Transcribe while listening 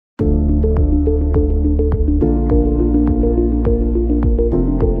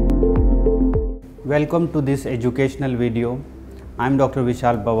Welcome to this educational video. I am Dr.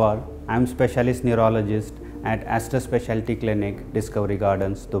 Vishal Pawar. I am specialist neurologist at Aster Specialty Clinic, Discovery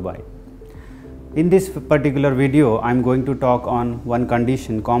Gardens, Dubai. In this particular video, I am going to talk on one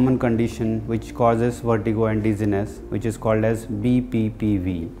condition, common condition which causes vertigo and dizziness, which is called as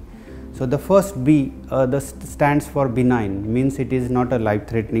BPPV. So the first B stands for benign, means it is not a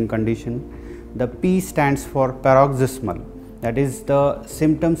life-threatening condition. The P stands for paroxysmal, that is the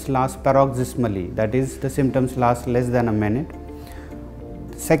symptoms last paroxysmally, that is the symptoms last less than a minute.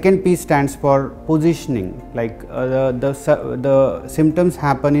 Second P stands for positioning, like the symptoms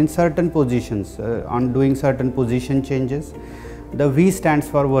happen in certain positions on doing certain position changes. The V stands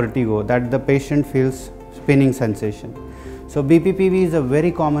for vertigo, that the patient feels spinning sensation. So BPPV is a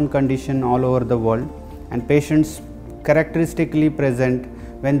very common condition all over the world, and patients characteristically present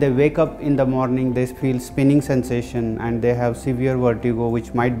when they wake up in the morning, they feel spinning sensation and they have severe vertigo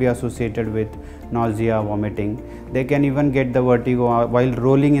which might be associated with nausea, vomiting. They can even get the vertigo while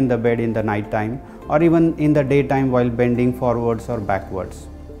rolling in the bed in the night time, or even in the daytime while bending forwards or backwards.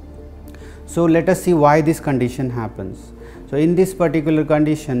 So let us see why this condition happens. So in this particular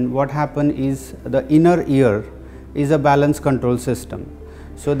condition, what happens is the inner ear is a balance control system.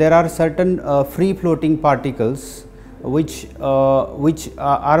 So there are certain free floating particles which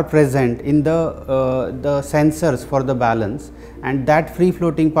are present in the sensors for the balance, and that free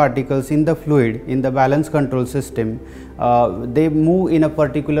floating particles in the fluid in the balance control system, they move in a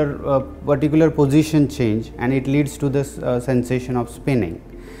particular position change, and it leads to this sensation of spinning.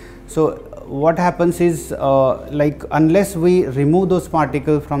 So what happens is, like unless we remove those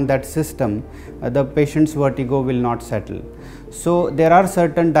particles from that system, the patient's vertigo will not settle. So there are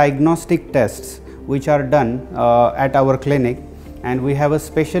certain diagnostic tests which are done at our clinic, and we have a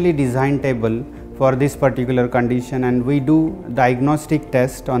specially designed table for this particular condition, and we do diagnostic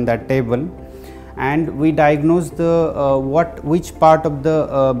test on that table, and we diagnose the which part of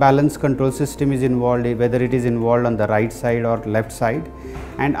the balance control system is involved, whether it is involved on the right side or left side.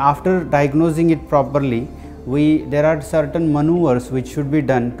 And after diagnosing it properly, there are certain maneuvers which should be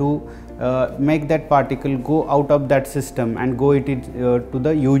done to make that particle go out of that system and go to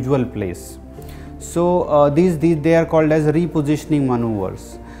the usual place. So they are called as repositioning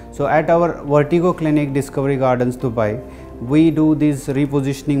maneuvers. So at our vertigo clinic, Discovery Gardens, Dubai, we do these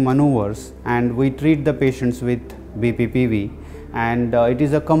repositioning maneuvers and we treat the patients with BPPV, and it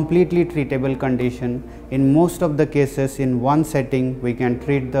is a completely treatable condition. In most of the cases, in one setting we can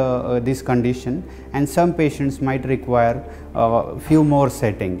treat this condition, and some patients might require few more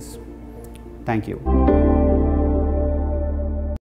settings. Thank you.